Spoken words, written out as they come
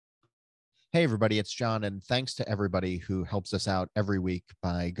Hey, everybody, it's John, and thanks to everybody who helps us out every week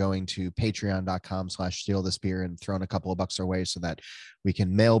by going to patreon.com/stealthisbeer and throwing a couple of bucks our way so that we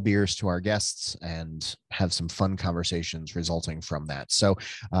can mail beers to our guests and have some fun conversations resulting from that. So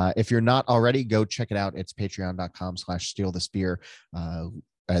if you're not already, go check it out. It's patreon.com/stealthisbeer.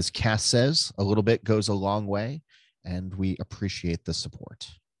 As Cass says, a little bit goes a long way, and we appreciate the support.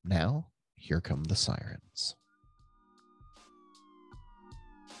 Now, here come the sirens.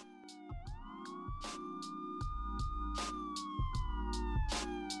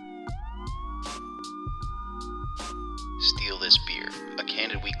 Steal This Beer, a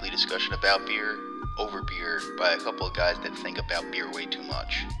candid weekly discussion about beer, over beer, by a couple of guys that think about beer way too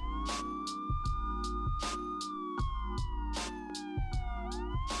much.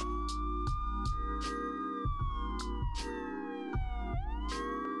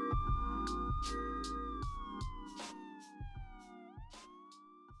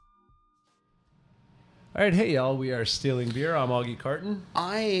 All right, hey y'all, we are Stealing Beer. I'm Augie Carton.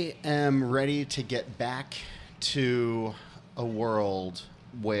 I am ready to get back to a world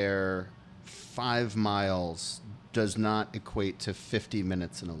where 5 miles does not equate to 50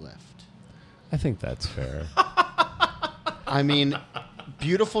 minutes in a lift. I think that's fair. I mean,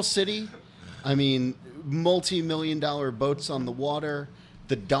 beautiful city. I mean, multi-million-dollar boats on the water.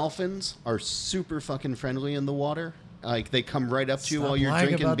 The dolphins are super fucking friendly in the water. Like, they come right up to you while you're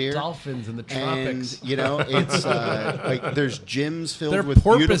drinking about beer. Dolphins in the tropics. And, you know, it's like there's gyms filled They're with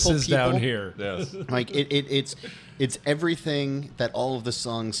beautiful porpoises people down here. Yes. Like it's everything that all of the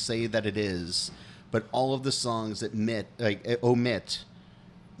songs say that it is, but all of the songs omit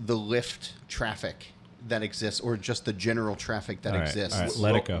the lift traffic that exists, or just the general traffic that All right, exists. all right.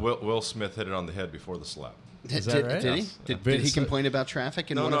 Let it go. Will Smith hit it on the head before the slap. Is that right? Did he? Yes. Did he complain about traffic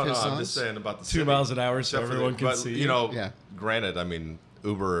in one of his songs? I'm just saying about the 2 city. miles an hour so Except for everyone can but, see. You know, Yeah. granted, I mean,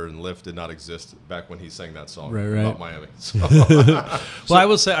 Uber and Lyft did not exist back when he sang that song Right. about Miami. So, Well, I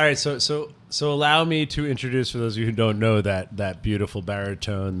will say, all right, so allow me to introduce, for those of you who don't know, that beautiful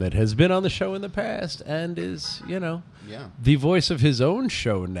baritone that has been on the show in the past and is, Yeah. the voice of his own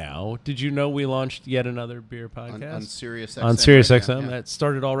show now. Did you know we launched yet another beer podcast? On Sirius XM. On Sirius right XM. now, yeah. That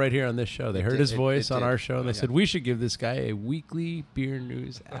started all right here on this show. They heard did, his voice it on did. our show, and they Yeah. said, we should give this guy a weekly beer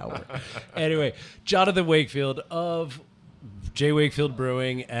news hour. Anyway, Jonathan Wakefield of J. Wakefield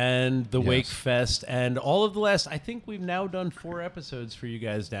Brewing and the Yes. Wake Fest and all of the last, I think we've now done 4 episodes for you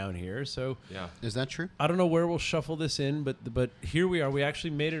guys down here. So yeah. Is that true? I don't know where we'll shuffle this in, but here we are. We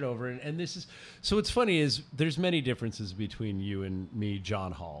actually made it over, and this is so. What's funny is there's many differences between you and me,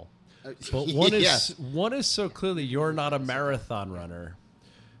 John Hall, but one is Yes. one is so clearly you're not a marathon runner,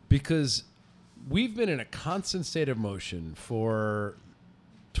 because we've been in a constant state of motion for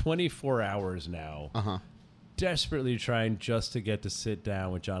 24 hours now, Uh-huh. desperately trying just to get to sit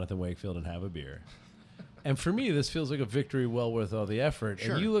down with Jonathan Wakefield and have a beer. And for me, this feels like a victory well worth all the effort.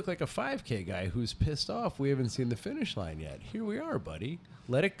 Sure. And you look like a 5K guy who's pissed off we haven't seen the finish line yet. Here we are, buddy.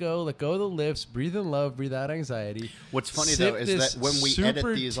 Let it go. Let go of the lifts. Breathe in love. Breathe out anxiety. What's funny, Sip though, is this that when we edit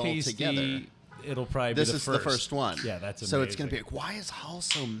super these all tasty- together, it'll probably this be is the first one. Yeah, that's amazing. So it's going to be like, why is Hall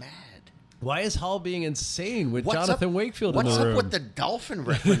so mad? Why is Hall being insane with What's Jonathan up, Wakefield What's in the room? up with the dolphin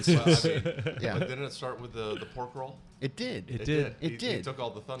references? Yeah. But didn't it start with the pork roll? It did. It did. It He did. took all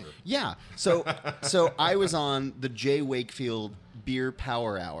the thunder. Yeah. So I was on the J. Wakefield Beer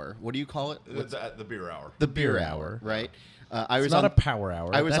Power Hour. What do you call it? The beer hour. The Beer Hour, right? I It's was not on a power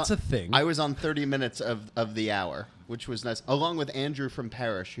hour. That's on, a thing. I was on 30 minutes of the hour, which was nice, along with Andrew from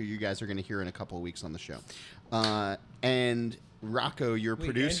Parrish, who you guys are going to hear in a couple of weeks on the show, and Rocco, your Wait,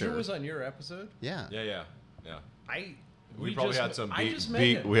 producer. Andrew was on your episode? Yeah. Yeah. We probably just- had some I B. just met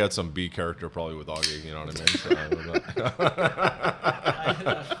B him. we had some B character probably with Augie. You know what I mean?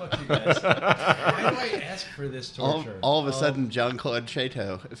 Fuck you guys. Why do I ask for this torture? All of a sudden, John Claude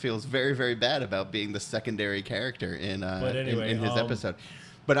Chateau feels very, very bad about being the secondary character in anyway, in his episode.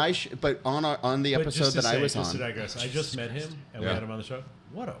 But on the But episode just to that I say, was just on, to digress, I just met him and we Yeah. had him on the show.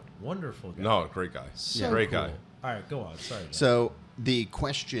 What a wonderful guy. No, great guy. So Great cool. guy. All right, go on. Sorry. John. so the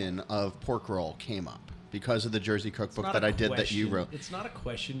question of pork roll came up because of the Jersey It's Cookbook not that a I did that you question. wrote. It's not a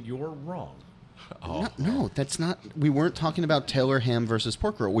question. You're wrong. No, that's not. We weren't talking about Taylor ham versus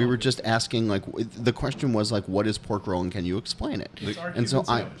pork roll. We were just asking, like, the question was like, what is pork roll and can you explain it? It's our And so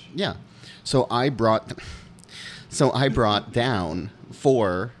Cuban sandwich. so I brought down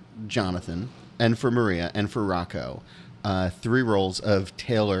for Jonathan and for Maria and for Rocco 3 rolls of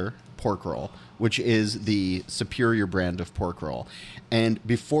Taylor pork roll, which is the superior brand of pork roll. And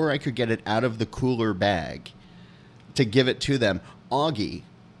before I could get it out of the cooler bag to give it to them, Augie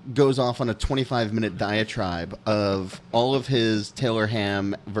goes off on a 25-minute diatribe of all of his Taylor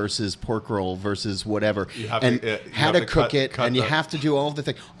ham versus pork roll versus whatever, and how to cook it, and you have to do all of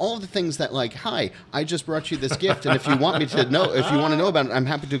the things that, like, hi, I just brought you this gift, and if you want me to know, if you want to know about it, I'm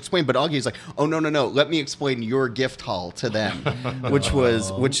happy to explain. But Augie's like, oh no, let me explain your gift haul to them,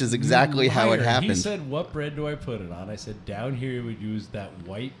 which is exactly how it happened. He said, "What bread do I put it on?" I said, "Down here you would use that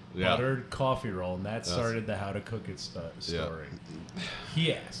white buttered coffee roll," and that started the how to cook it story.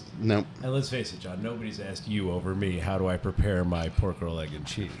 He asked. Nope. And let's face it, John, nobody's asked you over me, how do I prepare my pork roll, egg, and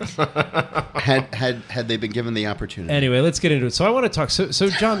cheese? had they been given the opportunity. Anyway, let's get into it. So I want to talk. So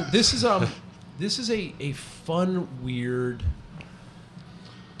John, this is a fun, weird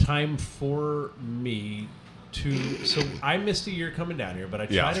time for me so I missed a year coming down here, but I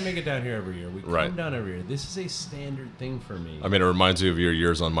try to make it down here every year. We come down every year. This is a standard thing for me. I mean, it reminds you of your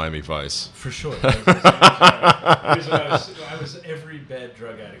years on Miami Vice. For sure. I was every bad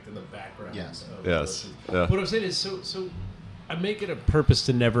drug addict in the background. Yes. Yeah. What I'm saying is, so I make it a purpose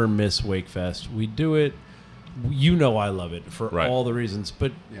to never miss Wakefest. We do it. You know I love it for all the reasons,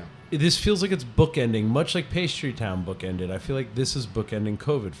 but this feels like it's bookending, much like Pastry Town bookended. I feel like this is bookending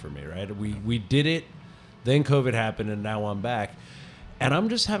COVID for me, right? We did it. Then COVID happened, and now I'm back. And I'm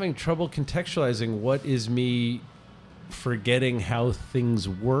just having trouble contextualizing what is me forgetting how things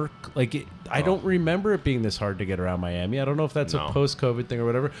work. Like, I don't remember it being this hard to get around Miami. I don't know if that's a post-COVID thing or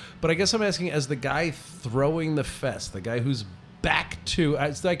whatever. But I guess I'm asking, as the guy throwing the fest, the guy who's back to,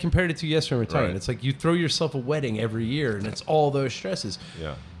 as I compared it to yesterday in Italian, it's like you throw yourself a wedding every year, and it's all those stresses.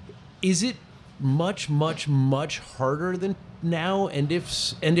 Yeah. Is it much, much, much harder than now? And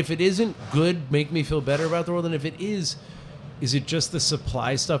if it isn't, good, make me feel better about the world. And if it is it just the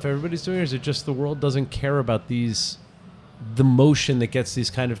supply stuff everybody's doing, or is it just the world doesn't care about the motion that gets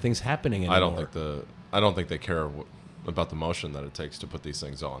these kind of things happening anymore? I don't think they care about the motion that it takes to put these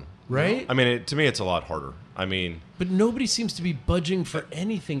things on. Right? I mean, to me, it's a lot harder. I mean, but nobody seems to be budging for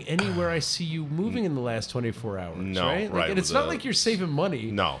anything anywhere I see you moving in the last 24 hours. No, right? Like, and it's not like you're saving money.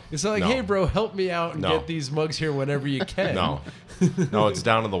 No. It's not like, hey, bro, help me out and get these mugs here whenever you can. No, it's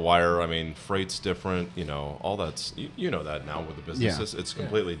down to the wire. I mean, freight's different. You know, all that's you know that now with the businesses, it's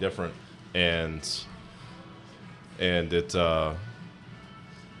completely different, and it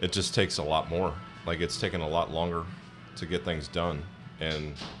just takes a lot more. Like, it's taken a lot longer to get things done,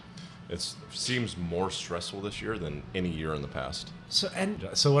 and it seems more stressful this year than any year in the past.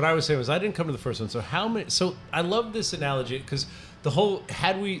 So what I was saying was, I didn't come to the first one. So So I love this analogy, because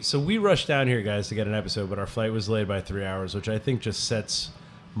we rushed down here, guys, to get an episode, but our flight was delayed by 3 hours, which I think just sets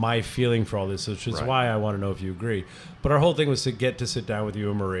my feeling for all this, which is why I want to know if you agree. But our whole thing was to sit down with you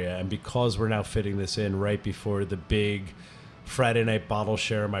and Maria, and because we're now fitting this in right before the big Friday night bottle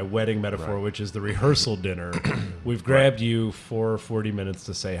share, my wedding metaphor, which is the rehearsal dinner, we've grabbed you for 40 minutes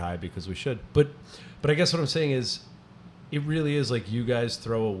to say hi, because we should. But I guess what I'm saying is, it really is like you guys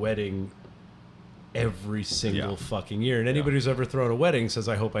throw a wedding every single fucking year. And anybody who's ever thrown a wedding says,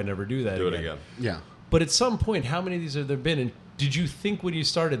 I hope I never do that again. Do it again. Yeah. But at some point, how many of these have there been? And did you think when you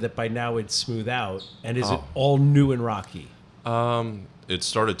started that by now it'd smooth out? And is it all new and rocky? It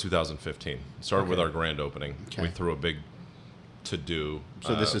started 2015. It started with our grand opening. Okay. We threw a big to-do.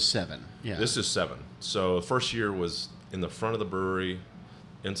 So this is 7. Yeah. This is 7. So the first year was in the front of the brewery,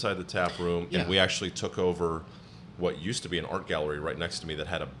 inside the tap room, and we actually took over what used to be an art gallery right next to me that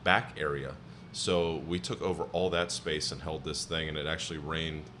had a back area. So we took over all that space and held this thing, and it actually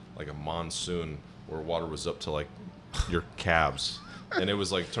rained like a monsoon where water was up to like your calves. And it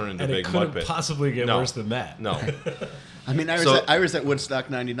was like turned into a big mud pit. And it couldn't possibly get worse than that. No. I mean, I was at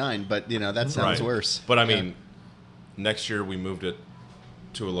Woodstock 99, but, that sounds worse. But, I mean, next year we moved it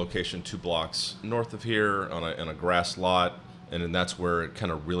to a location 2 blocks north of here on a grass lot, and then that's where it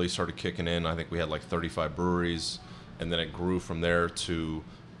kind of really started kicking in. I think we had like 35 breweries, and then it grew from there to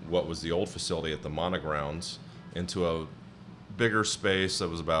what was the old facility at the Monogrounds into a bigger space that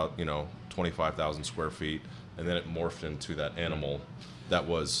was about 25,000 square feet, and then it morphed into that animal that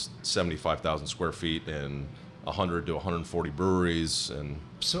was 75,000 square feet and 100 to 140 breweries. And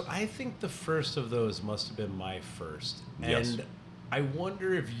so I think the first of those must have been my first. Yes. And I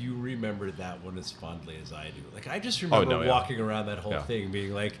wonder if you remember that one as fondly as I do. Like, I just remember walking around that whole thing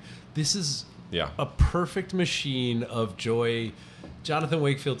being like, this is a perfect machine of joy. Jonathan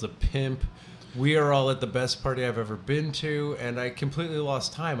Wakefield's a pimp. We are all at the best party I've ever been to, and I completely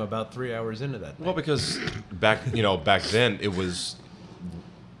lost time about 3 hours into that thing. Well, because back then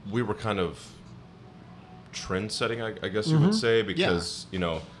we were kind of trend setting, I guess you would say, because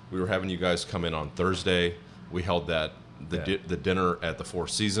we were having you guys come in on Thursday. We held the dinner at the Four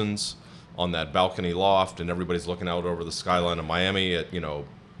Seasons on that balcony loft, and everybody's looking out over the skyline of Miami at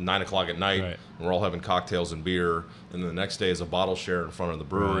 9 o'clock at night, Right. and we're all having cocktails and beer, and then the next day is a bottle share in front of the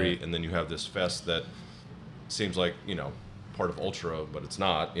brewery, Right. and then you have this fest that seems like, part of Ultra, but it's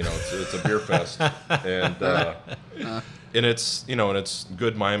not. It's a beer fest, and it's and it's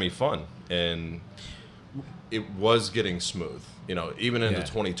good Miami fun, and it was getting smooth. Even into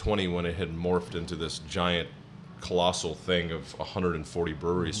 2020 when it had morphed into this giant, colossal thing of 140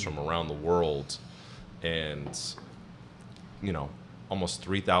 breweries from around the world, and almost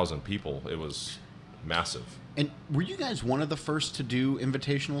 3,000 people. It was massive. And were you guys one of the first to do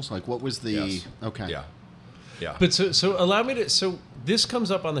invitationals? Like, what was the... Yes. Okay. Yeah. But so allow me to. So this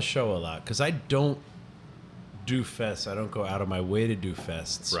comes up on the show a lot because I don't do fests. I don't go out of my way to do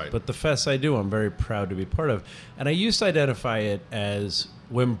fests. Right. But the fests I do, I'm very proud to be part of. And I used to identify it as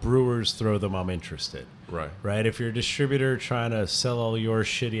when brewers throw them, I'm interested. Right. If you're a distributor trying to sell all your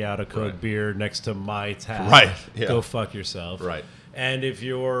shitty out of code Right. beer next to my tap, Right, yeah. go fuck yourself. Right. And if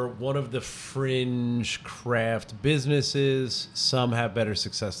you're one of the fringe craft businesses, some have better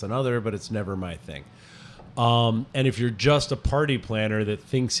success than other, but it's never my thing. And if you're just a party planner that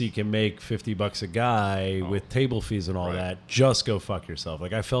thinks he can make $50 a guy with table fees and all Right. that, just go fuck yourself.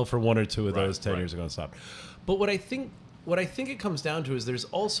 Like I fell for one or two of Right, those 10 right. years ago and stopped. But what I think it comes down to is there's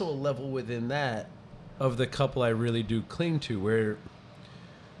also a level within that of the couple I really do cling to where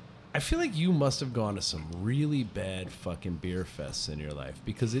I feel like you must have gone to some really bad fucking beer fests in your life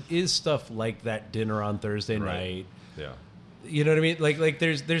because it is stuff like that dinner on Thursday Right. night. Yeah. You know what I mean? Like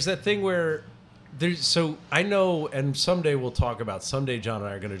there's that thing where so I know, and someday we'll talk about. Someday John and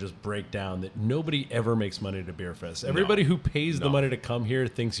I are going to just break down that nobody ever makes money at a beer fest. Everybody who pays the No. money to come here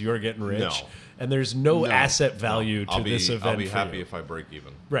thinks you're getting rich, No. and there's no No. asset value to this event. I'll be for happy you. if I break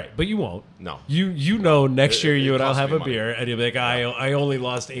even. Right, but you won't. No. You know next year It you and I'll costs have me a money. beer, and you'll be like, I only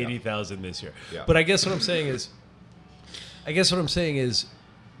lost 80,000 this year. Yeah. But I guess what I'm saying is,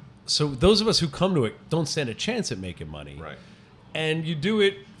 so those of us who come to it don't stand a chance at making money. Right. And you do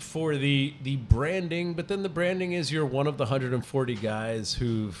it for the branding, but then the branding is you're one of the 140 guys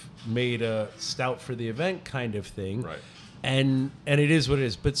who've made a stout for the event kind of thing. Right. And it is what it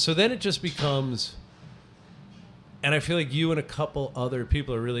is. But so then it just becomes, and I feel like you and a couple other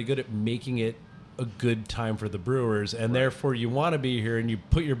people are really good at making it a good time for the brewers, and therefore you want to be here and you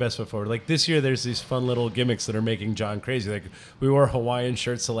put your best foot forward. Like this year, there's these fun little gimmicks that are making John crazy. Like we wore Hawaiian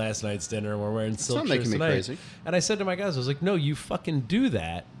shirts to last night's dinner, and we're wearing silk not shirts making me tonight. crazy. And I said to my guys, I was like, no, you fucking do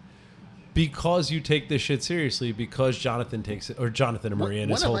that because you take this shit seriously. Because Jonathan takes it, or Jonathan and Maria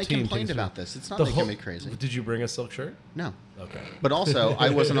and his When whole have I team complained takes it. about this? It's not The making whole- me crazy. Did you bring a silk shirt? No. Okay. But also, I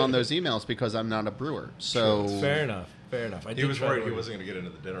wasn't on those emails because I'm not a brewer. So Fair enough. I He did was try to worried he order. wasn't going to get into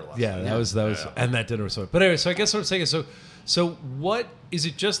the dinner last Yeah, night. that was, and that dinner was so. But anyway, so I guess what I'm saying is, so what is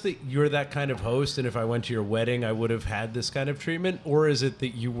it? Just that you're that kind of host, and if I went to your wedding, I would have had this kind of treatment, or is it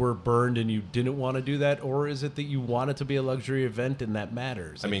that you were burned and you didn't want to do that, or is it that you want it to be a luxury event and that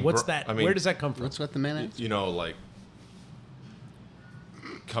matters? Like, mean, what's gr- that? I mean, where does that come from? Let's let the man answer. Like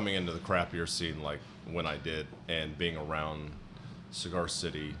coming into the craft beer scene, like when I did, and being around Cigar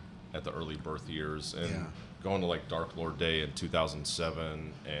City at the early birth years, and going to like Dark Lord Day in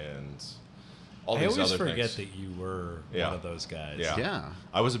 2007, and all I these always other forget things. that you were Yeah. one of those guys. Yeah. Yeah.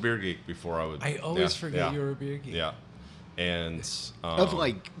 I was a beer geek before I would. I always forget you were a beer geek. Yeah, and Of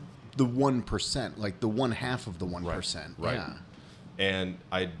like the 1%, like the 1/2 of the 1%. right. Yeah. And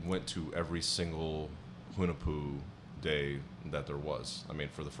I went to every single Hunapoo day that there was. I mean,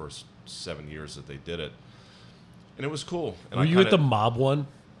 for the first 7 years that they did it, and it was cool. And Were you at the mob one?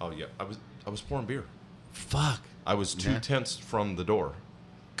 Oh yeah, I was pouring beer. Fuck. I was 2/10 from the door.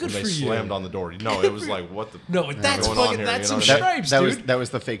 Good when for they you. slammed on the door. No, it was like, what the? No, that's going on fucking. here, That's you know some what I mean? stripes, That dude. was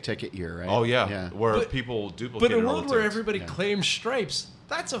the fake ticket year, right? Oh yeah, Yeah. where But- people But duplicated in a all world the where tickets. everybody claims stripes,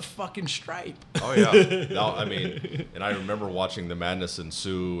 that's a fucking stripe. Oh yeah. No, I mean, and I remember watching the madness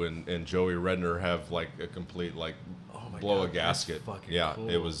ensue, and Joey Redner have like a complete like Oh my blow God, a that's gasket. fucking Yeah, cool.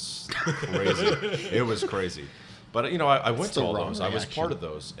 it was crazy. It was crazy. But I went That's to the all wrong those. I was reaction. part of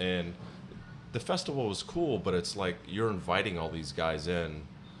those, and the festival was cool. But it's like you're inviting all these guys in,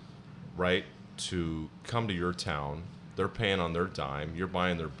 right, to come to your town. They're paying on their dime. You're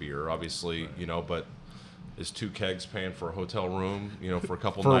buying their beer, obviously, but is 2 kegs paying for a hotel room, for a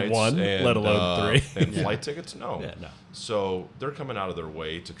couple For nights? one, and, let alone 3. And flight tickets? No. Yeah, no. So they're coming out of their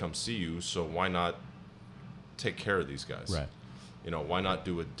way to come see you. So why not take care of these guys? Right. Why not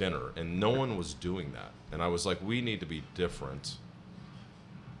do a dinner? And no one was doing that. And I was like, we need to be different.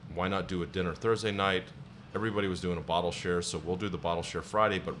 Why not do a dinner Thursday night? Everybody was doing a bottle share, so we'll do the bottle share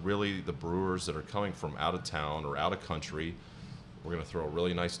Friday. But really, the brewers that are coming from out of town or out of country, we're going to throw a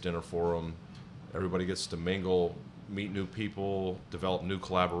really nice dinner for them. Everybody gets to mingle, meet new people, develop new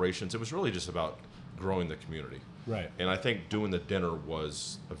collaborations. It was really just about growing the community. Right. And I think doing the dinner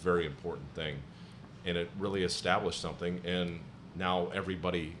was a very important thing. And it really established something. And now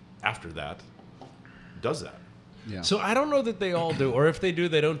everybody after that does that. Yeah. So I don't know that they all do, or if they do,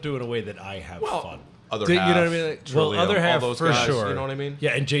 they don't do it in a way that I have fun. Other Do- half, you know what I mean? Like, Trillium, other half all those for guys, sure. You know what I mean?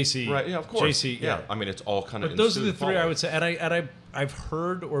 Yeah, and JC. Right. Yeah, of course. JC. Yeah. I mean, it's all kind of. But those are the three I would say, and I've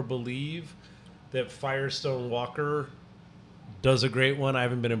heard or believe that Firestone Walker does a great one. I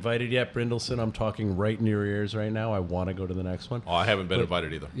haven't been invited yet, Brindleson. I'm talking right in your ears right now. I want to go to the next one. Oh, I haven't been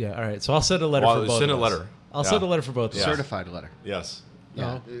invited either. Yeah. All right. So I'll send a letter Well, for both. send a of us. letter. I'll Yeah. send a letter for both. of us. Certified letter. Yes.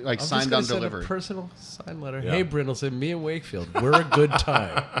 Yeah, No. like I'm signed just on gonna send delivery. a personal sign letter. Yeah. Hey, Brindleson, me and Wakefield, we're a good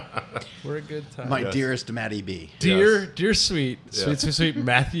time. We're a good time. My Yes. dearest Matty B. Dear sweet Yes. sweet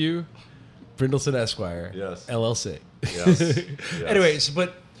Matthew Brindleson Esquire, Yes. LLC. Yes. Anyways,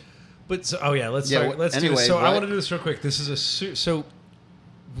 but so, oh yeah, let's Yeah, start. Let's do anyway, this. So I what- want to do this real quick. This is so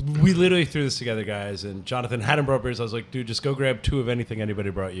we literally threw this together, guys, and Jonathan hadn't brought beers. I was like, dude, just go grab 2 of anything anybody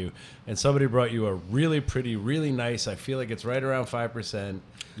brought you, and somebody brought you a really pretty, really nice. I feel like it's right around 5%.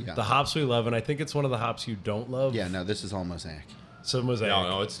 Yeah. The hops we love, and I think it's one of the hops you don't love. Yeah, no, this is all Mosaic. So Mosaic.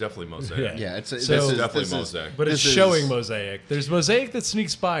 No, it's definitely Mosaic. Yeah, it's So- this This is is definitely this is- Mosaic. But it's this is- showing Mosaic. There's Mosaic that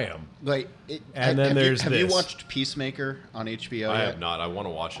sneaks by him. Like, And then have there's have you this. watched Peacemaker on HBO? I yet? have not. I want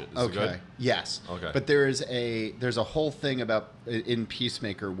to watch it. Is it Okay. good? Yes. Okay. But there's a whole thing about in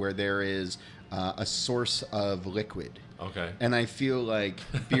Peacemaker where there is a source of liquid, Okay. and I feel like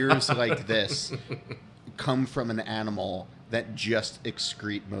beers like this come from an animal that just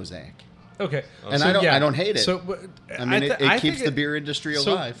excrete Mosaic. Okay. And I don't hate it. So but I mean, it I keeps think the beer industry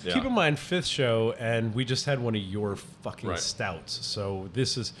so alive. Yeah. Keep in mind, 5th show, and we just had one of your fucking Right. stouts. So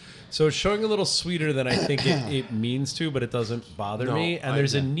this is it's showing a little sweeter than I think it means to, but it doesn't bother No, me. And I-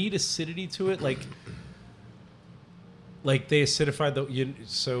 there's a neat acidity to it, like they acidified the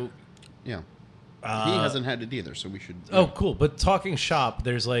so. Yeah. He hasn't had it either, so we should. Oh, cool. But talking shop,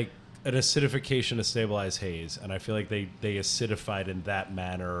 there's like an acidification to stabilize haze, and I feel like they acidified in that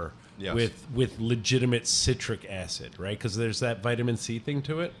manner Yes. with legitimate citric acid, right? Because there's that vitamin C thing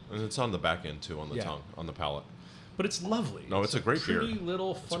to it. And it's on the back end too, on the Yeah. tongue, on the palate. But it's lovely. No, it's a great beer. Pretty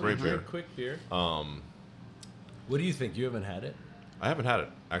little, fun a great to drink, beer. quick beer. What do you think? You haven't had it? I haven't had it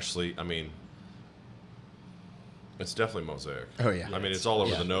actually. I mean, it's definitely Mosaic. Oh, yeah. I mean, it's all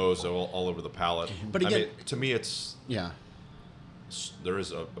over Yeah. the nose, all over the palate. But again- I mean, to me, it's Yeah. there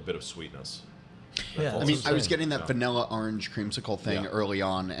is a bit of sweetness. Yeah. I mean, I was saying. getting that vanilla orange creamsicle thing Yeah. early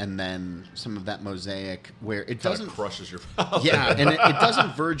on, and then some of that Mosaic where it Kind doesn't. of crushes your palate. Yeah, and it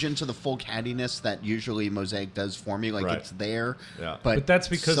doesn't verge into the full cattiness that usually Mosaic does for me. Like Right. it's there, Yeah. But that's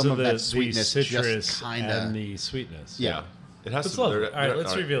because some of that the sweetness citrus just kind and of. the sweetness. Yeah. It has It's to. lovely. they're- All right, they're-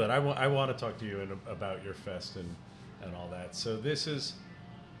 let's reveal it. I want to talk to you about your fest and all that. So this is.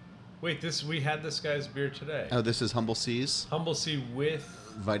 Wait, we had this guy's beer today. Oh, this is Humble Seas, Humble Sea with.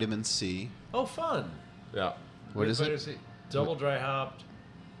 vitamin C. Oh, fun. Yeah. What is With it? vitamin C. Double dry hopped.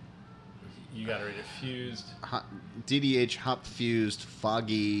 You got to read it. Fused. DDH hop fused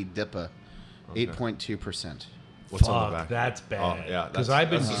foggy Dippa, Okay. 8.2%. What's on the Fuck, back? that's bad. Oh, yeah, because that's- I've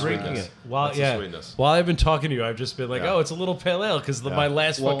been that's the drinking sweetness. it. While That's the yeah, sweetness. while I've been talking to you, I've just been like, Yeah. oh, it's a little pale ale because Yeah. my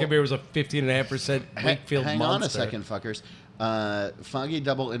last Well- fucking beer was a 15.5% Wakefield Hang Monster. on a second, fuckers. Foggy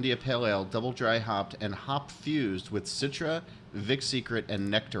Double India Pale Ale, double dry hopped and hop fused with Citra, Vic Secret,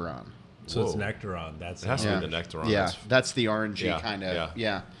 and Nectaron. So it's Whoa. Nectaron. That's It has Yeah. to be the Nectaron. Yeah, that's the orangey Yeah, kind of.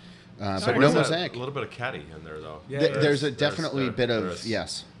 yeah. Yeah. So But what no is that? Mosaic. A little bit of caddy in there, though. Yeah, There's a There's- definitely there- bit there of is.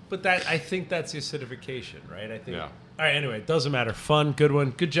 yes. But I think that's the acidification, right? I think. Yeah. All right. Anyway, it doesn't matter. Fun, good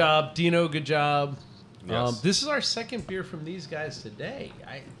one, good job, Dino. Good job. Yes. This is our second beer from these guys today.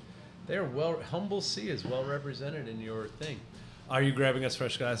 They're well. Humble Sea is well represented in your thing. Are you grabbing us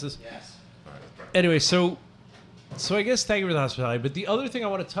fresh glasses? Yes. Anyway, so I guess thank you for the hospitality. But the other thing I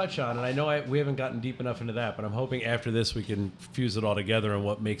want to touch on, and I know we haven't gotten deep enough into that, but I'm hoping after this we can fuse it all together on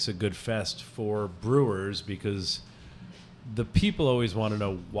what makes a good fest for brewers, because the people always want to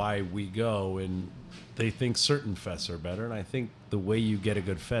know why we go, and they think certain fests are better. And I think the way you get a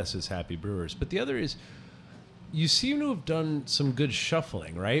good fest is happy brewers. But the other is, you seem to have done some good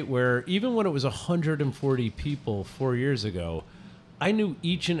shuffling, right? Where even when it was 140 people 4 years ago, I knew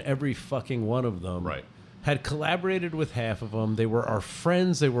each and every fucking one of them. Right. Had collaborated with half of them. They were our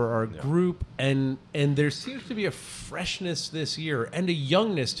friends. They were our group, and there seems to be a freshness this year and a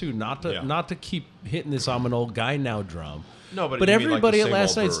youngness too. Not to keep hitting this "I'm an old guy now" drum. No, but you mean like everybody the at same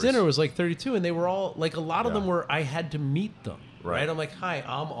last old night's breweries. dinner was like 32, and they were all like a lot of them Yeah. were. I had to meet them. Right. I'm like, hi,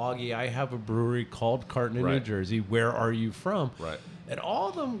 I'm Augie. I have a brewery called Carton in New Right. Jersey. Where are you from? Right. And all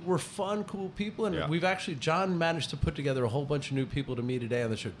of them were fun, cool people. And Yeah. we've actually, John managed to put together a whole bunch of new people to me today on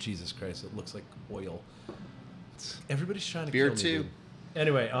the show. Jesus Christ, it looks like oil. Everybody's trying to Beer kill me, too. dude.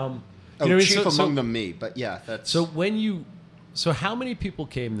 Anyway, you know Oh, what I mean? chief So- among them me, but yeah, that's So how many people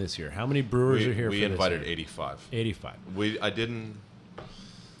came this year? How many brewers are here We for this invited year? 85. 85. I didn't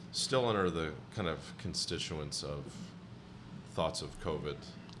still under the kind of constituents of thoughts of COVID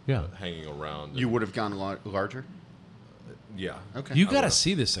Yeah. hanging around. you would have gone larger. Yeah. Okay. You I got to would've.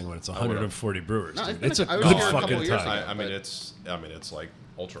 see this thing when it's would've. 140 brewers. No, Dude. it's It's a been- I was good here a couple fucking of years time. ago. I mean, but- it's like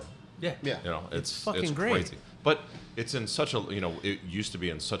ultra. Yeah. Yeah. You know, It's it's fucking great. crazy. But it's in such a it used to be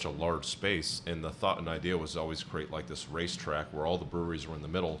in such a large space, and the thought and idea was always create like this racetrack where all the breweries were in the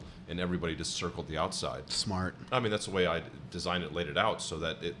middle and everybody just circled the outside. Smart. I mean, that's the way I designed it, laid it out, so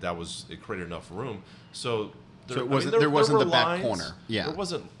that it created enough room. So So it wasn't- there wasn't the back corner. Yeah.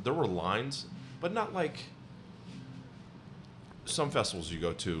 There were lines, but not like some festivals you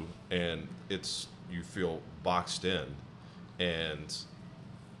go to, and you feel boxed in, and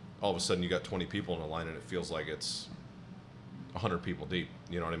all of a sudden you got 20 people in a line, and it feels like it's 100 people deep.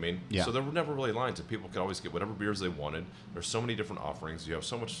 You know what I mean? Yeah. So there were never really lines, and people could always get whatever beers they wanted. There's so many different offerings. You have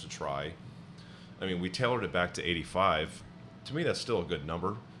so much to try. I mean, we tailored it back to 85. To me, that's still a good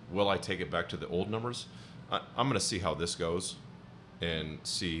number. Will I take it back to the old numbers? I'm going to see how this goes and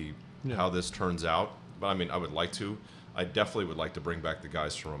see how this turns out. But I mean, I would like to. I definitely would like to bring back the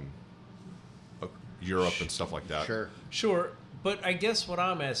guys from Europe and stuff like that. Sure. Sure, but I guess what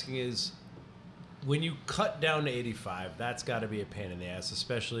I'm asking is, when you cut down to 85, that's got to be a pain in the ass,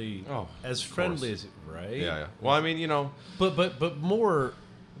 especially as friendly course. as right. Yeah. Well, I mean, you know, But more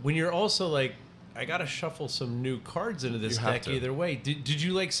when you're also like, I got to shuffle some new cards into this You have deck to. either way. Did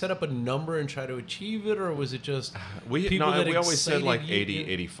you like set up a number and try to achieve it, or was it just we people that always said excited like you- 80,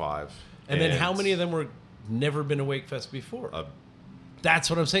 85. And then how many of them were never been to Wakefest before? That's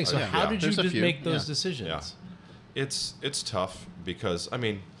what I'm saying. So yeah. how Yeah. did you There's a just few. make those Yeah. decisions? Yeah. It's tough because, I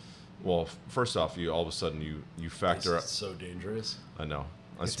mean, well, first off, you all of a sudden you factor This up. is so dangerous. I know.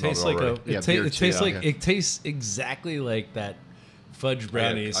 I It smelled tastes it like already. a. Yeah, It, beer it too, tastes yeah. like it tastes exactly like that fudge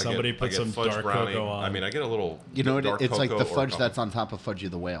brownie. Somebody put some fudge dark brownie. cocoa on. I mean, I get a little. You know what? dark It's like cocoa the or fudge coffee. that's on top of Fudgy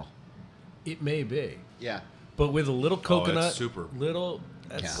the Whale. it may be, Yeah. but with a little coconut, super. little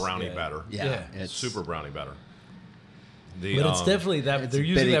that's, brownie yeah. batter. Yeah. Yeah. It's Super brownie batter. The, But it's definitely that it's they're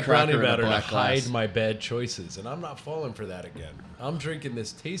using Betty that brownie Crocker in a batter to black hide glass. my bad choices, and I'm not falling for that again. I'm drinking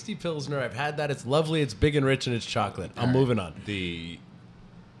this tasty Pilsner. I've had that. It's lovely. It's big and rich, and it's chocolate. I'm moving on.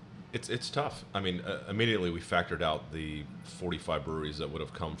 It's tough. I mean, immediately we factored out the 45 breweries that would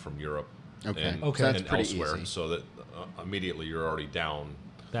have come from Europe Okay. and, Okay. That's and pretty elsewhere, easy. so that immediately you're already down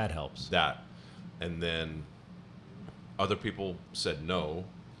That helps. that. And then other people said no,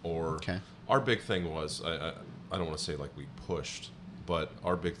 or Okay. our big thing was, I don't want to say like we pushed, but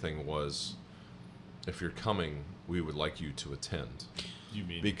our big thing was, if you're coming, we would like you to attend. You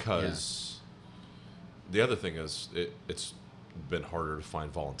mean Because the other thing is it's been harder to find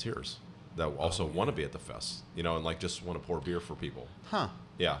volunteers that also want to be at the fest, you know, and like just want to pour beer for people. Huh.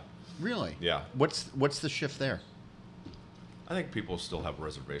 Yeah. Really? Yeah. What's the shift there? I think people still have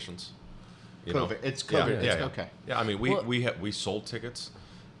reservations. You COVID. know? It's Yeah, COVID. yeah, It's yeah. okay. Yeah, I mean, Well- we sold tickets,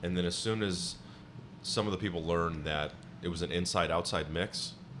 and then as soon as some of the people learned that it was an inside-outside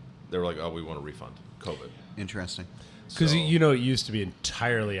mix, they were like, "Oh, we want a refund." COVID. Interesting. Because So- you know it used to be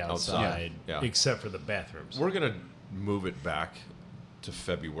entirely outside, Yeah. except for the bathrooms. We're gonna move it back to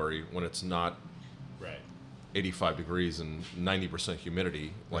February when it's not Right. 85 degrees and 90%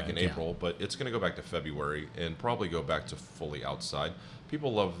 humidity like in Right, yeah. April, but it's going to go back to February and probably go back to fully outside.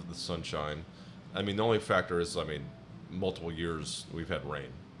 People love the sunshine. I mean, the only factor is, I mean, multiple years we've had rain.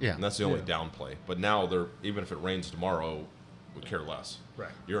 Yeah. And that's the only Yeah. downplay. But now they're, even if it rains tomorrow, we care less.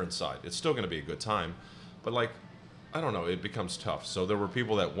 Right. You're inside. It's still going to be a good time. But like, I don't know, it becomes tough. So there were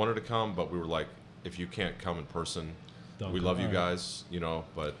people that wanted to come, but we were like, if you can't come in person, Don't we come. love you All right. guys, you know,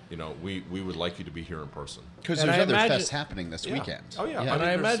 but you know, we would like you to be here in person. Because And there's I other imagine- fests happening this Yeah. weekend. Oh yeah, Yeah. And I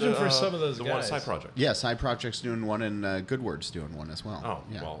there's, imagine for some of those the one guys- side project. Yeah, Side Project's doing one, and Goodword's doing one as well. Oh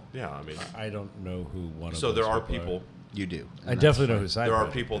yeah. well, yeah. I mean, I don't know who one of so those there are people people. You do. I definitely know who Side There are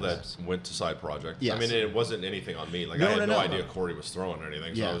Project people is. that went to side project. Yes. I mean, it wasn't anything on me. Like No, I had no, no, no. idea Corey was throwing or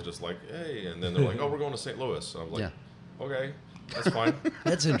anything. So Yeah. I was just like, hey, and then they're like, oh, we're going to St. Louis. So I was like, Yeah. okay. That's fine.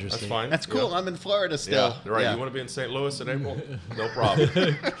 That's interesting. That's fine. That's cool. Yeah. I'm in Florida still. Yeah, right. You want to be in St. Louis in April? No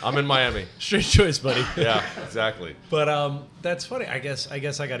problem. I'm in Miami. Straight choice, buddy. Yeah, exactly. But that's funny. I guess I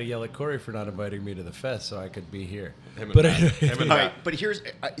got to yell at Corey for not inviting me to the fest so I could be here. Him and But Matt. anyway, Him and All Matt. right,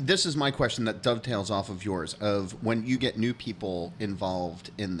 but this is my question that dovetails off of yours, of when you get new people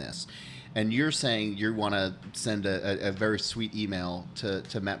involved in this, and you're saying you want to send a very sweet email to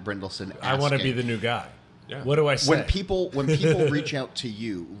Matt Brindleson. I want to asking- be the new guy. Yeah. What do I say? when people reach out to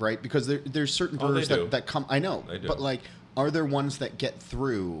you, right? Because there's certain Oh, they brewers do. that come. I know, They do. but like, are there ones that get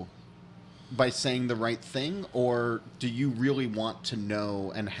through by saying the right thing, or do you really want to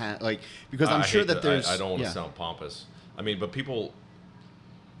know and have like? Because I'm I sure hate that there's. I don't want to yeah. sound pompous. I mean, but people,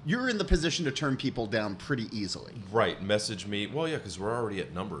 You're in the position to turn people down pretty easily. right, message me. Well, yeah, because we're already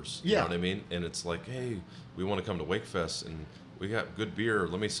at numbers. You Yeah. know what I mean? And it's like, hey, we want to come to Wakefest, and we got good beer.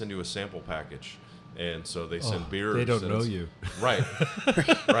 Let me send you a sample package. And so they send beers. they don't and know it's- you. Right.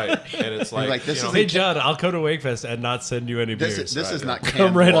 Right. And it's like, like, this you know, is Hey, John, I'll come to Wakefest and not send you any This beers. is not Come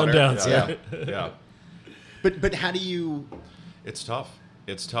canned right on water. down, yeah, sir. yeah. But how do you? It's tough.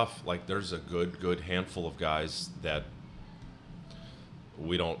 It's tough. Like, there's a good handful of guys that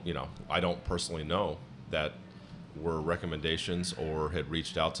we don't, I don't personally know that were recommendations or had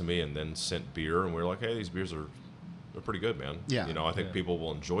reached out to me and then sent beer, and we were like, hey, these beers they're pretty good, man. Yeah. I think people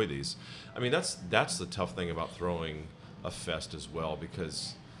will enjoy these. I mean, that's the tough thing about throwing a fest as well,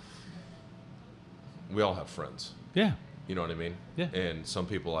 because we all have friends. Yeah. You know what I mean? Yeah. And some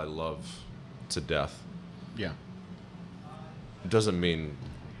people I love to death. Yeah. It doesn't mean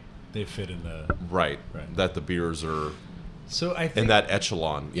They fit in the... right, Right. that the beers are So I think... in that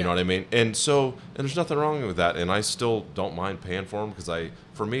echelon. You know what I mean? And there's nothing wrong with that. And I still don't mind paying for them, because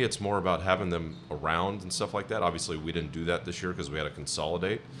for me, it's more about having them around and stuff like that. Obviously, we didn't do that this year because we had to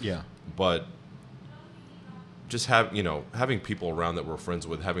consolidate. Yeah. But just having people around that we're friends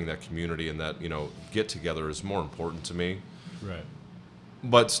with, having that community and that, get together is more important to me. Right.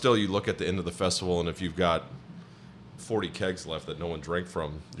 But still, you look at the end of the festival, and if you've got 40 kegs left that no one drank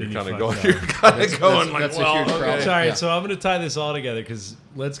from, you're Then you kind of fucked going, up. you're kind of going like, that's a well, huge okay. problem. Sorry, Yeah. so I'm going to tie this all together because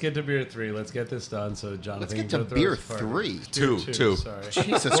let's get to beer 3. Let's get this done. So Jonathan, Let's can get to go throw beer his party. 3. Two. Sorry.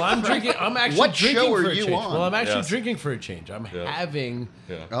 Jesus Well, I'm Christ. drinking. I'm actually What drinking show for are a you change. on? Well, I'm actually Yes. drinking for a change. I'm Yeah. having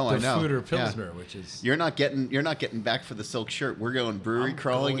Yeah. Oh, the I know. Fuder Yeah. Pilsner, which is You're not getting back for the silk shirt. We're going brewery I'm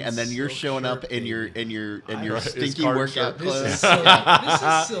crawling, going and then you're silk showing up shirt, in your baby. Right, his stinky card workout shirt. this clothes. is silky. This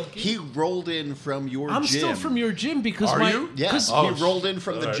is silky. He rolled in from your I'm gym. still from your gym because Are my you? Yeah, 'cause Oh, he rolled in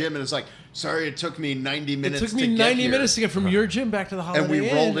from the alright. gym and it's like, sorry, it took me 90 It minutes. took me to get 90 here. minutes to get from your gym back to the Holiday we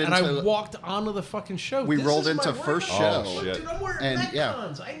Inn, rolled and I into- walked onto the fucking show. We This rolled is my into first workout. show. Oh, shit. dude, I'm wearing And, yeah.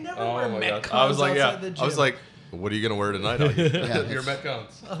 Metcons. I never Oh wear my Metcons God. I was like, outside the gym. I was like, what are you gonna wear tonight? Your it's-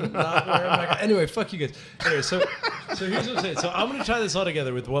 Metcons. I'm not wearing Metcons. Anyway, fuck you guys. Anyway, so here's what I'm saying. So I'm going to tie this all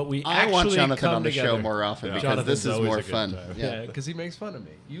together with what we I actually want Jonathan come on the together. show more often Yeah. because Jonathan's this is always more a good fun. time. Yeah. Yeah, because he makes fun of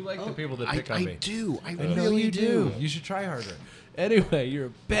me. You like the people that pick on I me. do. I I really know you do. You should try harder. Anyway, you're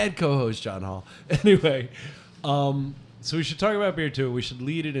a bad co-host, John Hall. Anyway, so we should talk about beer too. We should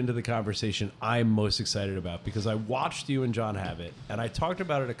lead it into the conversation I'm most excited about because I watched you and John have it, and I talked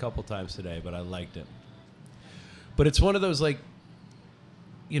about it a couple times today, but I liked it. But it's one of those like,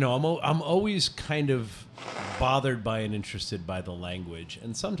 I'm always kind of bothered by and interested by the language,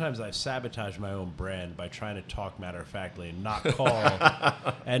 and sometimes I sabotage my own brand by trying to talk matter of factly and not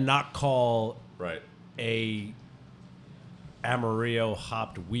call Right. a Amarillo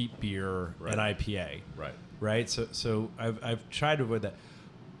hopped wheat beer Right. an IPA, Right. right? So I've tried to avoid that,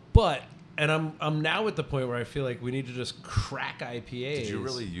 but I'm now at the point where I feel like we need to just crack IPAs. Did you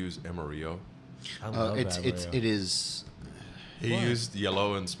really use Amarillo? I love It Amarillo. is. He What? used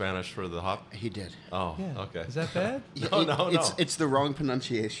yellow in Spanish for the hop. He did. Oh, Yeah. okay. Is that bad? No, It's the wrong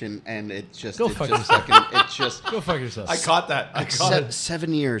pronunciation, and it's just. Go it's fuck just yourself. fucking- It's just. Go fuck yourself. I caught that. I caught it.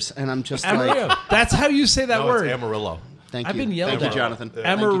 7 years, and I'm just Amarillo. like. That's how you say that No, word. it's Amarillo. Thank I've you. been yelled Thank at. you, Jonathan. Thank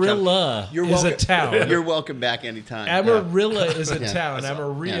you, Amarilla You're is welcome. a town. You're welcome back anytime. Amarilla is a Yeah. town.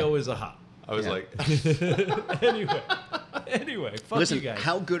 Amarillo is a hop. I was Yeah. like, Anyway, fuck Listen, you guys.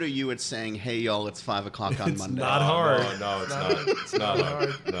 how good are you at saying, "Hey, y'all, it's 5 o'clock on Monday"? not hard. No, it's not. It's not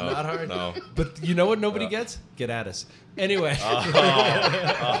hard. No, Not hard. No. But you know what nobody gets? Get at us. Anyway.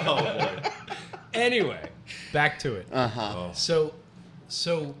 Oh boy. Anyway, back to it. Uh-huh. So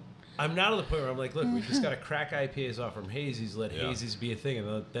I'm now to the point where I'm like, look, we just got to crack IPAs off from Hazy's, let Yeah. Hazy's be a thing,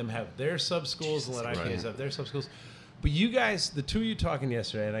 and let them have their sub schools, and let IPAs Right. have their sub schools. But you guys, the two of you talking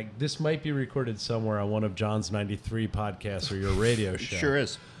yesterday, and this might be recorded somewhere on one of John's 93 podcasts or your radio show. Sure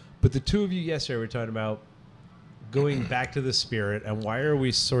is. But the two of you yesterday were talking about going back to the spirit and why are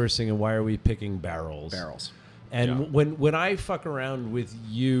we sourcing and why are we picking barrels? Barrels. And when I fuck around with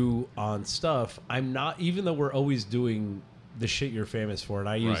you on stuff, I'm not, even though we're always doing the shit you're famous for, and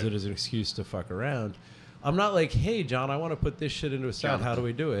I use it as an excuse to fuck around, I'm not like, hey, John, I want to put this shit into a stout. How do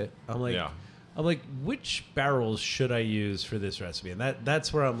we do it? I'm like, which barrels should I use for this recipe? And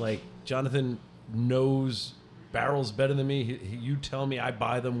that's where I'm like, Jonathan knows barrels better than me. You tell me, I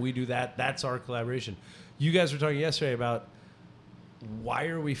buy them, we do that. That's our collaboration. You guys were talking yesterday about why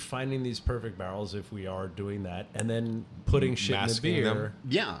are we finding these perfect barrels if we are doing that and then putting shit Masking in the beer? them.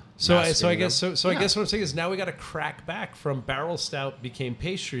 Yeah. So I guess I guess what I'm saying is now we got to crack back from barrel stout became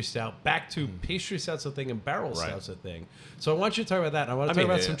pastry stout back to pastry stout's a thing and barrel stout's a thing. So I want you to talk about that. And I want to talk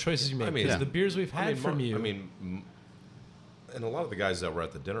about some choices you made because the beers we've had from you. I mean, and a lot of the guys that were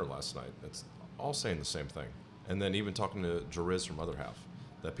at the dinner last night, it's all saying the same thing. And then even talking to Jariz from Other Half,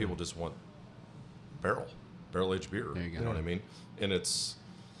 that people just want barrel-aged beer. There you go. You know what I mean? And it's,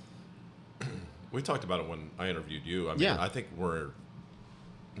 we talked about it when I interviewed you. I mean, I think I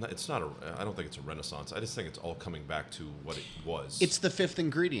don't think it's a renaissance. I just think it's all coming back to what it was. It's the fifth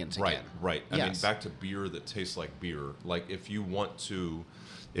ingredient again. Right. I mean, back to beer that tastes like beer. Like if you want to,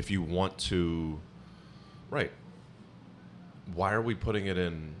 right. Why are we putting it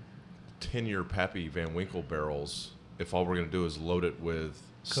in 10-year Pappy Van Winkle barrels if all we're going to do is load it with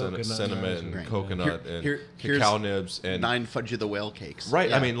cinnamon and coconut and cacao nibs and 9 Fudge of the Whale cakes. Right.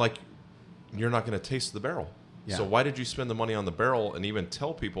 Yeah. I mean, like, you're not going to taste the barrel. Yeah. So why did you spend the money on the barrel and even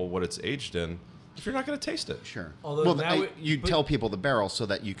tell people what it's aged in if you're not going to taste it? Sure. Although you tell people the barrel so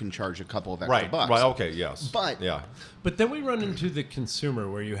that you can charge a couple of extra bucks. Right. Okay. Yes. But But then we run into the consumer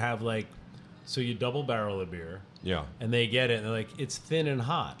where you have like, so you double barrel a beer. Yeah. And they get it and they're like, it's thin and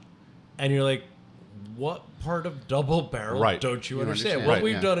hot. And you're like, what part of double barrel don't you understand? What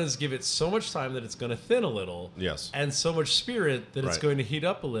we've done is give it so much time that it's going to thin a little. Yes. And so much spirit that it's going to heat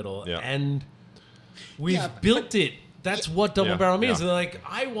up a little. Yeah. And we've built it. That's what double barrel means. Yeah. And they're like,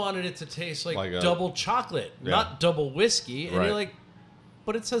 I wanted it to taste like a, double chocolate, not double whiskey. And you're like,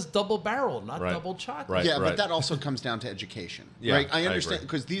 but it says double barrel, not double chocolate. Right. Yeah, but that also comes down to education. Yeah, right? I I understand agree.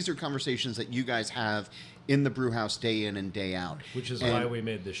 because these are conversations that you guys have in the brew house day in and day out. Which is And why we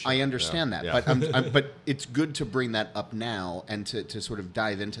made this show. I understand that. Yeah. But but it's good to bring that up now and to sort of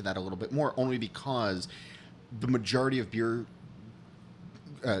dive into that a little bit more, only because the majority of beer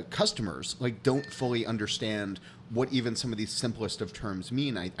customers don't fully understand what even some of these simplest of terms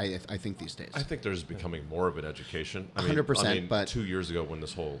mean. I think these days. I think there's becoming more of an education. 100%. But 2 years ago when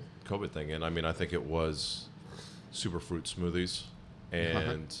this whole COVID thing, and I think it was superfruit smoothies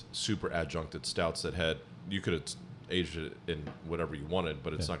and super adjuncted stouts that you could have aged it in whatever you wanted,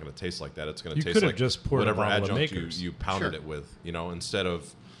 but it's not going to taste like that. It's going to taste like just poured whatever a bottle of adjunct Makers. you pounded it with. Instead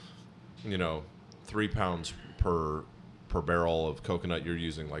of 3 pounds per barrel of coconut, you're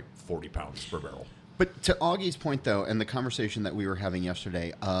using like 40 pounds per barrel. But to Augie's point, though, and the conversation that we were having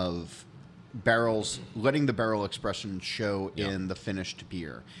yesterday of barrels, letting the barrel expression show in the finished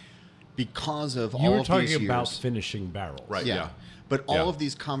beer, because of You all were of talking these years, about finishing barrels. Right. yeah. Yeah. But all of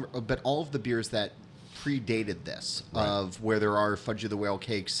these, but all of the beers that predated this, of where there are Fudge of the Whale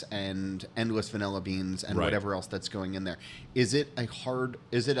cakes and endless vanilla beans and whatever else that's going in there, is it a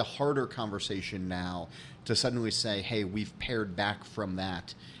harder conversation now to suddenly say, hey, we've pared back from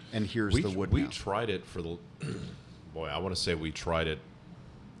that, and here's the wood We now? tried it for the boy. I want to say we tried it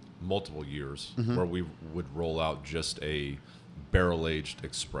multiple years, where we would roll out just a barrel-aged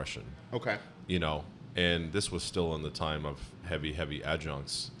expression. Okay. And this was still in the time of heavy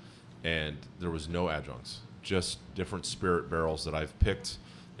adjuncts, and there was no adjuncts, just different spirit barrels that I've picked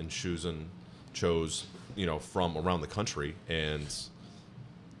and chose, from around the country and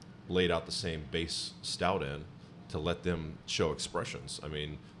laid out the same base stout in to let them show expressions. I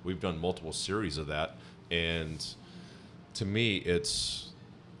mean, we've done multiple series of that, and to me, it's,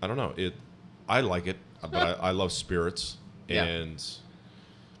 I don't know, I like it, but I love spirits, and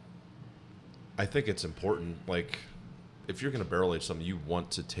I think it's important, like, if you're going to barrel age something, you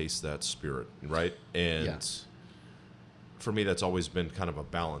want to taste that spirit, right? And for me, that's always been kind of a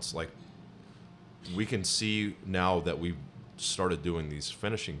balance. Like, we can see now that we've started doing these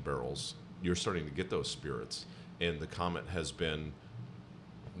finishing barrels, you're starting to get those spirits. And the comment has been,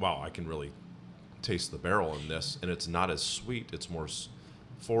 wow, I can really taste the barrel in this. And it's not as sweet, it's more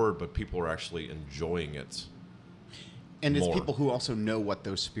forward, but people are actually enjoying it. And it's more. people who also know what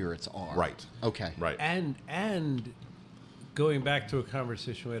those spirits are. Right. Okay. Right. And going back to a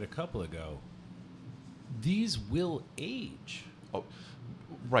conversation we had a couple ago, these will age. Oh,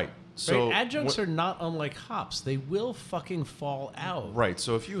 right. So Right? Adjuncts are not unlike hops; they will fucking fall out. right.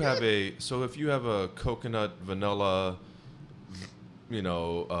 So if you have a coconut vanilla,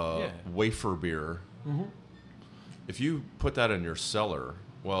 wafer beer, If you put that in your cellar,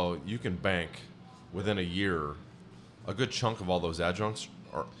 well, you can bank within a year a good chunk of all those adjuncts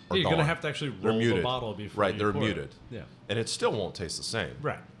are You're gone. going to have to actually They're roll the muted. bottle before Right, you they're pour it. muted. Yeah. And it still won't taste the same.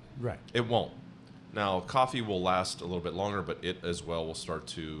 Right. It won't. Now, coffee will last a little bit longer, but it as well will start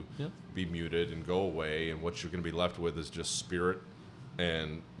to be muted and go away, and what you're going to be left with is just spirit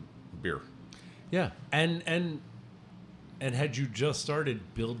and beer. Yeah. And had you just started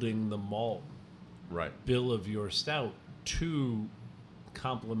building the malt Right. bill of your stout to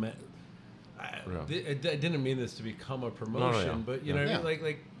complement. I didn't mean this to become a promotion, but you know, like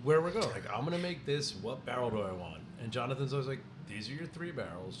where we're going. Like, I'm gonna make this. What barrel do I want? And Jonathan's always like, these are your 3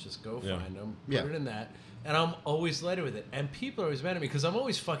 barrels. Just go find them. Put it in that. And I'm always lighter with it. And people are always mad at me because I'm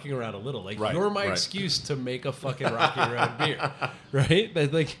always fucking around a little. Like, you're my excuse to make a fucking Rocky Road beer, right?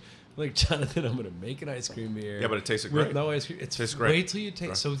 But like Jonathan, I'm gonna make an ice cream beer. Yeah, but it tastes great. With no ice cream. It tastes great. Wait till you taste.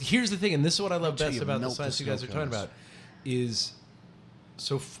 Right. So here's the thing, and this is what I love best you about the melt the science you guys are snow talking cones. about, is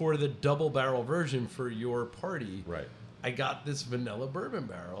so for the double barrel version for your party, Right. I got this vanilla bourbon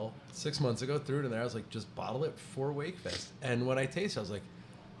barrel 6 months ago, threw it in there. I was like, just bottle it for Wakefest. And when I tasted it, I was like,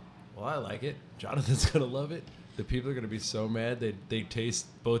 well, I like it. Jonathan's going to love it. The people are going to be so mad they taste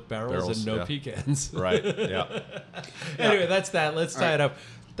both barrels and no pecans. Right, yeah. Anyway, that's that. Let's tie it up.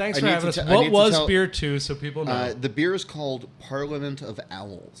 Thanks I for need having to us. te- I What need to was tell- beer 2 so people know? The beer is called Parliament of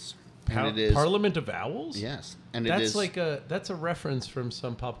Owls. And it is Parliament of Owls? Yes, and That's it is like that's a reference from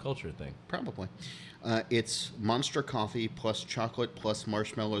some pop culture thing. probably. It's Monster Coffee plus chocolate plus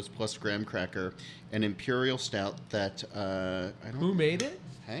marshmallows plus graham cracker, an imperial stout that I don't. Who made it?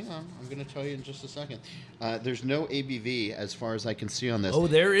 Hang on, I'm going to tell you in just a second. There's no ABV as far as I can see on this. Oh,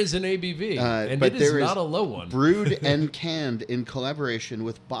 there is an ABV, and but it is there not a low one. Brewed and canned in collaboration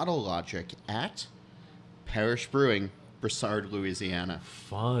with Bottle Logic at Parish Brewing, Broussard, Louisiana.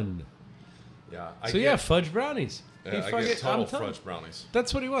 Fun. Yeah. fudge brownies. I get total fudge brownies.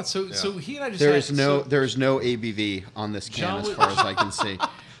 That's what he wants. So he and I just There had, is no ABV on this can John as would- far as I can see.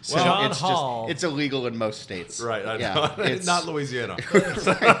 So John it's Hall. it's illegal in most states. Right. I Yeah. know. It's Not Louisiana.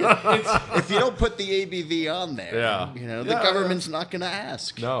 if you don't put the ABV on there, Yeah. you know, the Yeah, government's not going to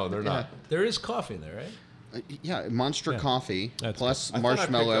ask. No, they're not. There is coffee in there, right? Yeah, Monster Coffee That's plus I thought I picked up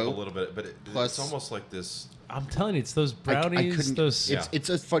a marshmallow. little bit, but plus- it's almost like this. I'm telling you, it's those I brownies. couldn't. Those It's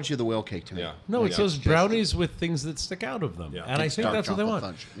a fudge of the whale cake to me. Yeah. no, it's Yeah. those brownies with things that stick out of them, Yeah. and I It's think dark that's what they want.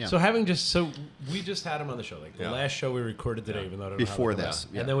 chocolate fudge, yeah. So we just had him on the show, like the Yeah. last show we recorded today, even though I don't Before know how this, to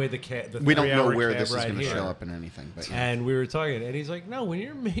yeah. and then we had the We don't know 3-hour where cab this is ride going to here. show up in anything, but yeah. And we were talking, and he's like, "No, when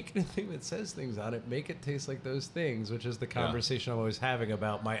you're making a thing that says things on it, make it taste like those things," which is the conversation I'm always having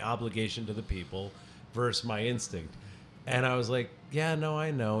about my obligation to the people versus my instinct. And I was like, "Yeah, no,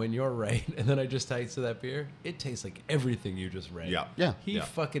 I know, and you're right." And then I just tasted that beer; it tastes like everything you just read. Yeah. Yeah. he Yeah.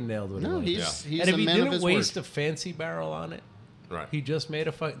 fucking nailed it. No, away. he's and if a he man of didn't his waste word. a fancy barrel on it, Right. he just made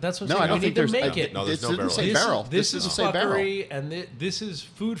a fuck. That's what No, I'm I saying. don't We think need to there's. make it. No, there's this no didn't barrel. say barrel. This is doesn't say barrel. fuckery, and this is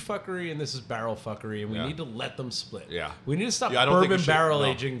food fuckery, and this is barrel fuckery, and we Yeah. need to let them split. Yeah. we need to stop Yeah, I don't think we bourbon should- barrel no.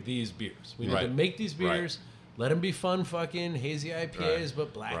 aging these beers. We need Right. to make these Right. beers, let them be fun, fucking hazy IPAs, Right.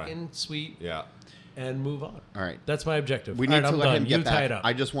 but black Right. and sweet, Yeah. and move on. All right. That's my objective. We All need right, to I'm let done. him You get tie back. it up.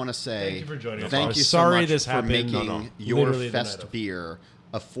 I just want to say Thank you for joining us. thank I'm you sorry so much this for happened. making No, no. your Literally the night Fest of. beer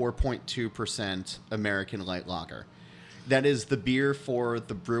a 4.2% American light lager. That is the beer for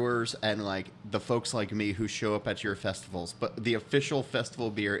the brewers and like the folks like me who show up at your festivals. But the official festival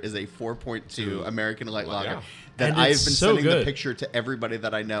beer is a 4.2 American light lager. Yeah. That And I've been it's so sending the good. picture to everybody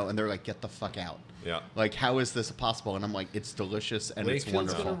that I know, and they're like, "Get the fuck out!" Yeah. Like, how is this possible? And I'm like, "It's delicious and it's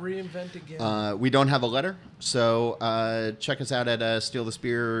Wakefield's wonderful." gonna reinvent again. We don't have a letter, so check us out at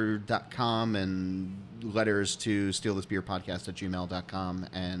stealthisbeer.com and letters to stealthisbeerpodcast@gmail.com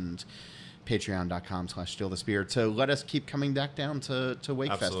and patreon.com/stealthisbeer to let us keep coming back down to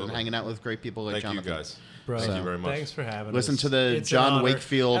Wakefest Absolutely. and hanging out with great people like Thank Jonathan. you guys. Bro, Thank you very much. Thanks for having Listen us. to the It's an John honor.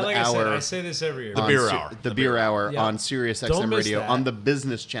 Wakefield And like I said, Hour. I say this every year. On beer Se- hour. The The beer beer hour Yeah. on Sirius Don't XM miss Radio that. on the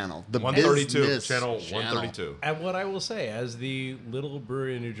business channel. The 132, business channel 132. And what I will say, as the little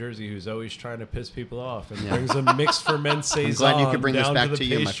brewery in New Jersey who's always trying to piss people off and brings a mixed ferment saison glad you could bring this down back to to the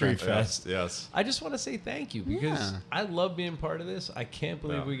you, my pastry friend. fest. Yes. I just want to say thank you because Yeah. I love being part of this. I can't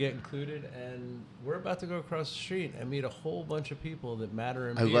believe Yeah. we get included, and we're about to go across the street and meet a whole bunch of people that matter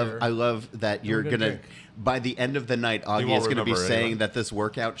in I beer. love that you're we're gonna gonna drink. by the end of the night, Augie won't is gonna be remember saying anyone. that this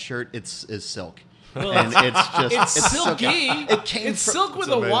workout shirt is silk. Well, And it's just it's silky. It came it's from- silk with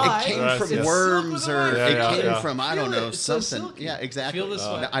It's a amazing. Y. It came Right, from yes. worms, or Yeah, it yeah, came yeah. from I don't Feel know it. It's so something. silky. Yeah, exactly. Feel the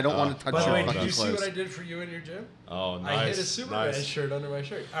sweat. I don't want to touch By the your way, fucking did you see clothes. what I did for you in your gym? Oh, nice. I hit a Superman nice. shirt under my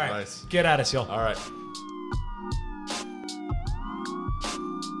shirt. All right, Nice. get at us, y'all. All right.